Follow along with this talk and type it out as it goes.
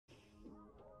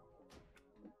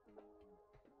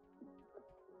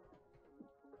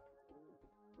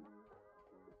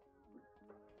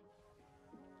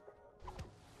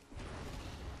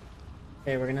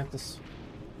Okay, we're gonna have to.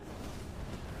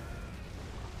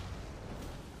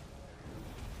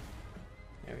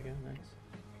 There we go, nice.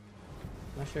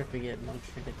 I'm not sure if we get monk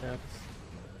trinket though.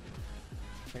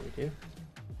 There we do.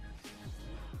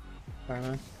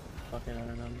 Karma. Fuck it, I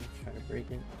don't know. I'm just trying to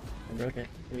break it. I broke it.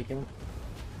 Did we kill him?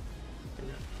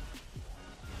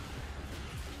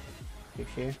 Big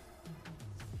shear.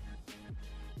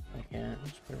 I can't.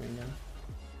 Just put a ring down.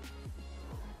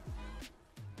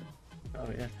 Oh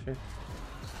yeah, sure.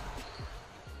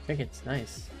 Trinket's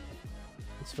nice.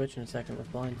 Let's switch in a second with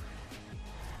blind.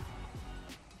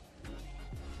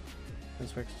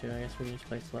 This works too. I guess we can just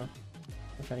play slow.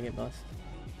 I'll try to get bust.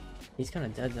 He's kind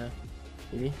of dead though.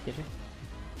 Maybe get her.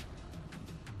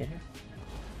 Get her.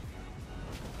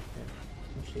 Okay.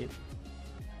 Oh, sheep.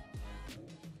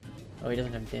 Oh, he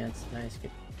doesn't have dance. Nice.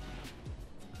 Good.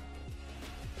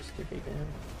 Just keep it down.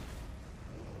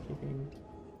 Keeping.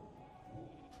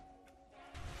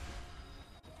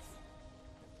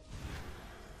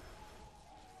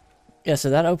 Yeah,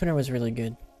 so that opener was really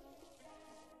good.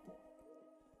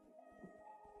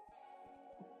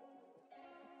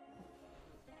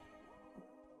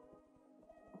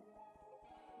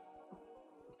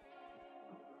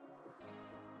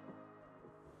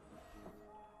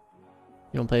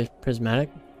 You don't play prismatic?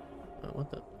 Oh,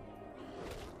 what the?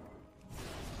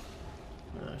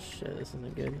 Oh shit, this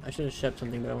isn't good. I should have shipped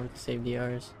something, but I wanted to save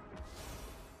DRs.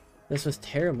 This was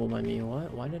terrible by me.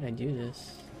 What? Why did I do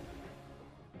this?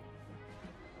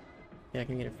 Yeah, I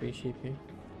can get a free sheep here.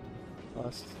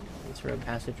 Lost. It's for a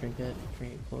passive trinket.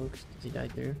 Trinket cloaks. Does he die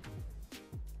through?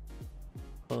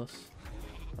 Close.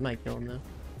 I might kill him though.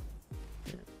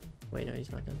 Yeah. Wait, no,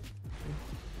 he's not done.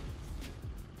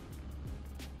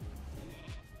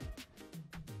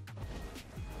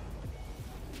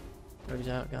 Rogue's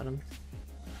out, got him.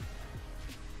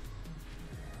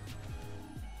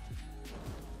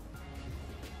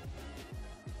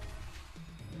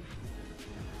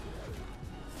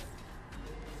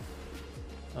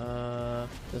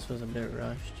 This was a bit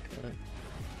rushed, but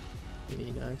maybe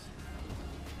he dies.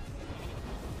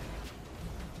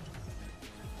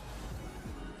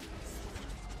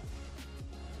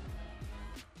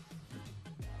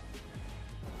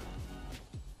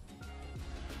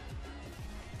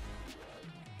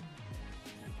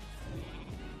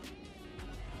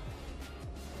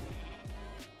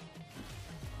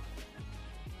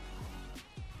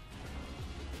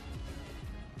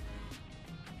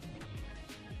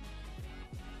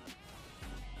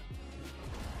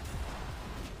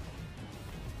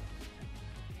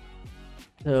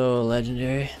 So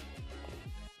legendary.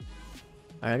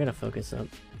 Alright, I gotta focus up.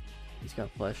 He's got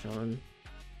flesh on.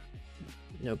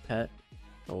 No pet.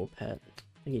 Oh, pet.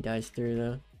 I think he dies through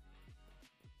though.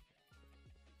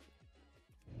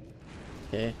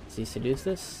 Okay, does he seduce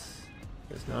this?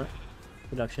 Does not.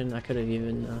 Production. I could have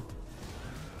even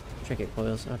trinket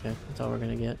coils. Okay, that's all we're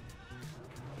gonna get.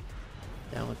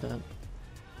 Down with that.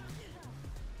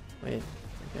 Wait.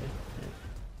 Okay. Yeah.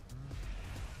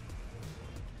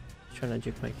 Trying to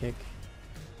juke my kick.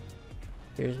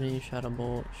 Here's me, Shadow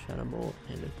Bolt, and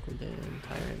Mythical Dam,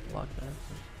 Tyrant, block that.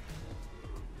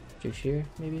 Juke Shear,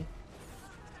 maybe?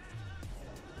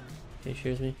 Okay,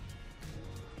 shears me.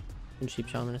 And Sheep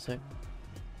Shaman in a sec.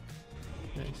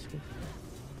 Nice, good.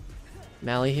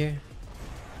 Mally here.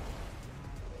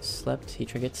 Slept, he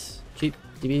trinkets. Cheap,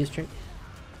 DB is trink.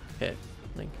 Okay,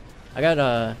 Link. I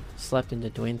got slept into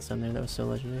Dwayne's stun there, that was so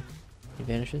legendary. He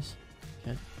vanishes.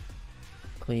 Okay.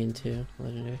 Clean too,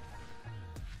 legendary.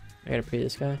 I gotta pre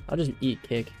this guy. I'll just eat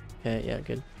kick. Okay, yeah,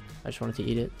 good. I just wanted to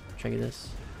eat it. Trigger this.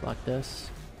 Block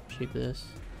this. Sheep this.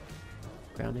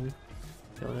 Grounding.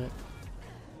 Killed it.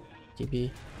 DB.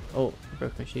 Oh, I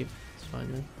broke my sheep. It's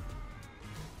fine then.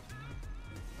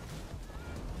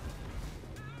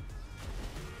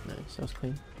 Nice, that was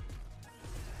clean.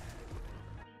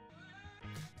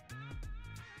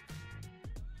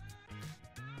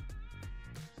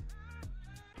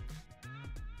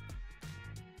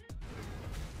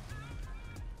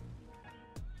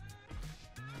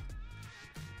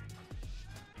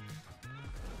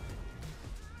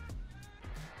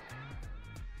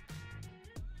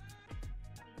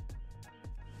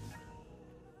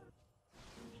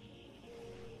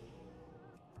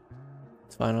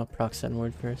 It's fine, I'll proc send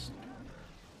word first.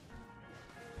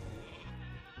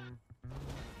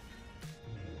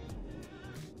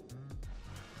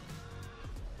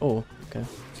 Oh, okay.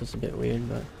 It's just a bit weird,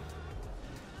 but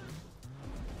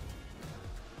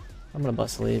I'm gonna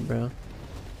bust the lead, bro.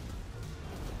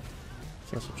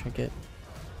 It's also a trinket.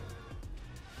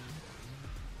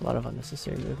 A lot of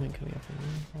unnecessary movement coming up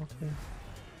from me.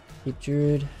 Keep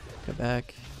Druid, go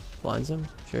back, blinds him.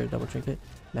 Sure, double trinket.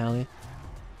 Mally.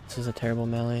 This is a terrible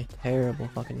melee. Terrible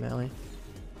fucking melee.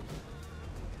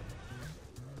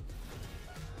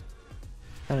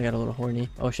 Kinda got a little horny.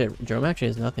 Oh shit, Jerome actually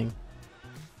has nothing.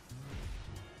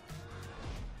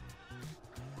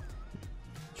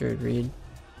 Jared Reed.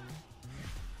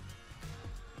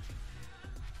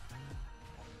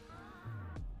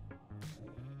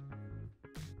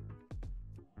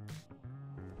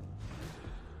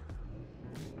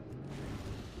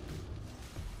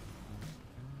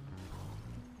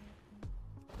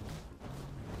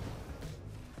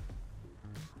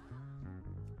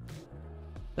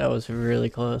 That was really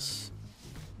close.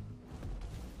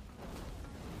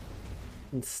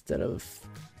 Instead of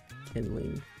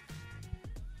kindling.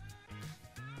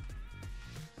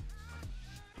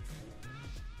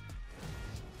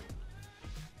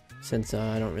 Since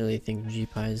I don't really think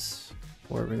G-Pies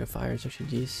or Ring of Fires are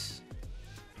GGs.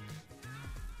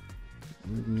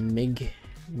 Migixo.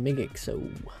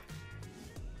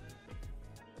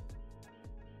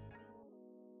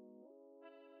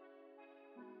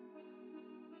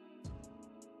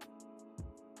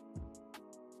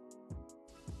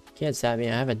 Can't sap me,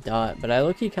 I have a dot, but I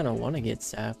low-key kind of want to get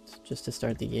sapped just to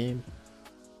start the game.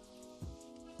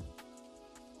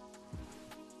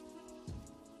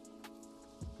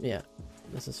 Yeah,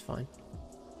 this is fine.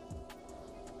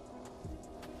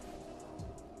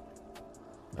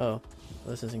 Oh,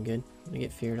 this isn't good. I'm gonna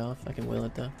get feared off. I can will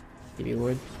it though. DB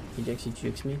Ward, he actually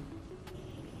jukes me.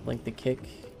 Blink the kick.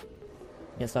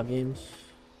 Can't stop games.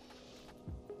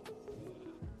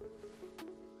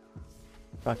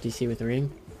 Rock DC with the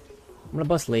ring. I'm gonna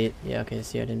bust late. Yeah, okay,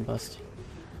 see I didn't bust.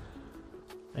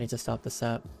 I need to stop the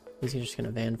sap. He's just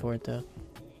gonna van for it though.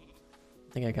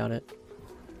 I think I got it.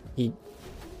 He...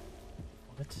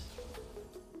 What?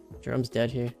 Jerome's dead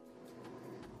here.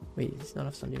 Wait, he's not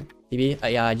off stun DB?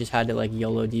 Yeah, I just had to like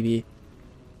YOLO DB.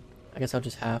 I guess I'll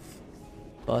just half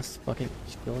bust. Fucking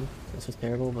just kill him. This was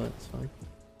terrible, but it's fine.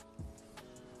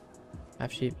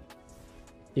 Half sheep.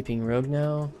 Keeping rogue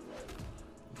now.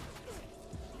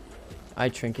 I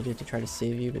trinketed to try to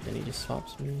save you, but then he just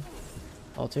swaps me.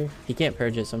 Alter. He can't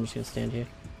purge it, so I'm just gonna stand here.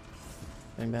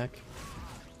 Going back.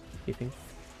 Sheeping.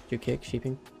 Do kick,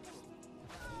 sheeping.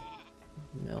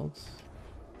 Melds.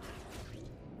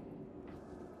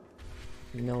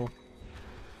 No.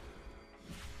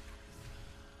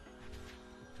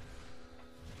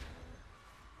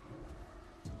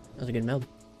 That was a good meld.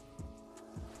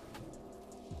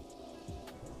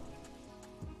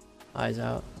 Eyes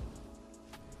out.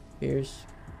 Fears.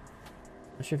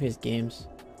 Not sure if he has games.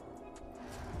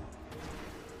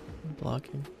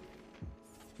 Blocking.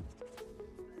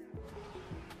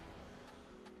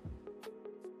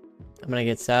 I'm gonna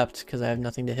get sapped because I have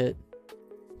nothing to hit.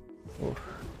 Oh.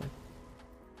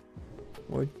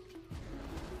 Ward.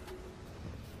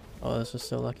 Oh, this was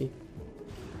so lucky.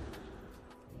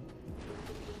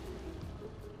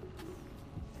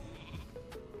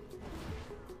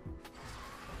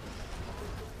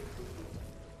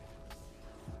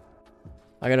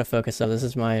 I gotta focus up. This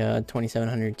is my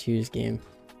 2700 twos game.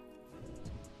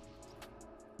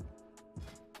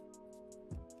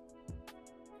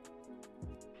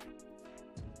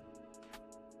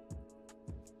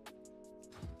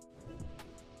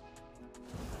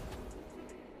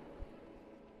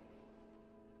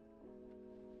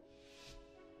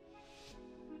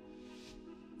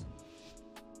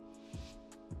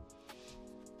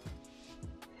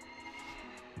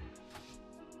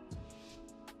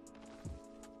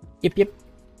 Yep, yep.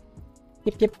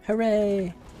 Yep, yep,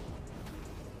 hooray!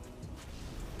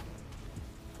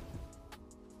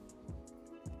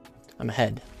 I'm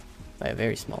ahead by a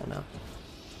very small amount.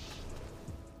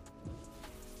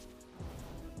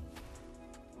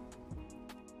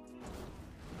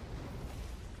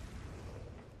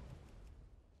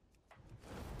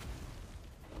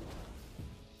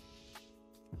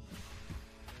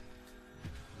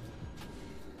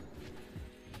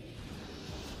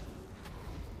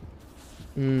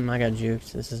 I got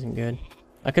juked. This isn't good.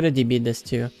 I could have DB'd this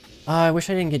too. Oh, I wish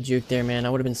I didn't get juked there, man. I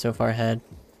would have been so far ahead.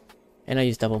 And I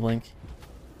used double blink.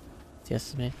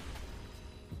 Yes, me.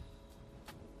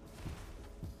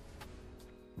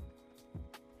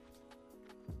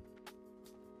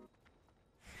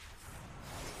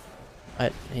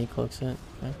 He cloaks it.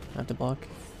 Okay. I have to block.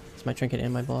 It's my trinket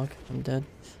and my block. I'm dead.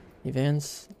 He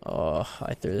vans. Oh,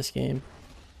 I threw this game.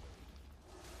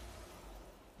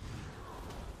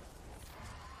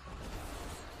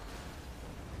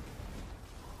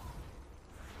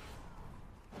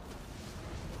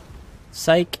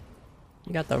 Psych.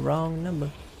 You got the wrong number.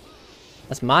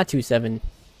 That's my 2-7.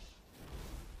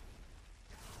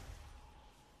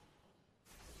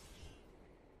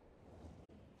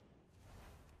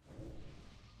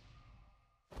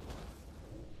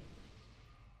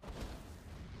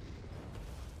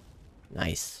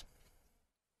 Nice.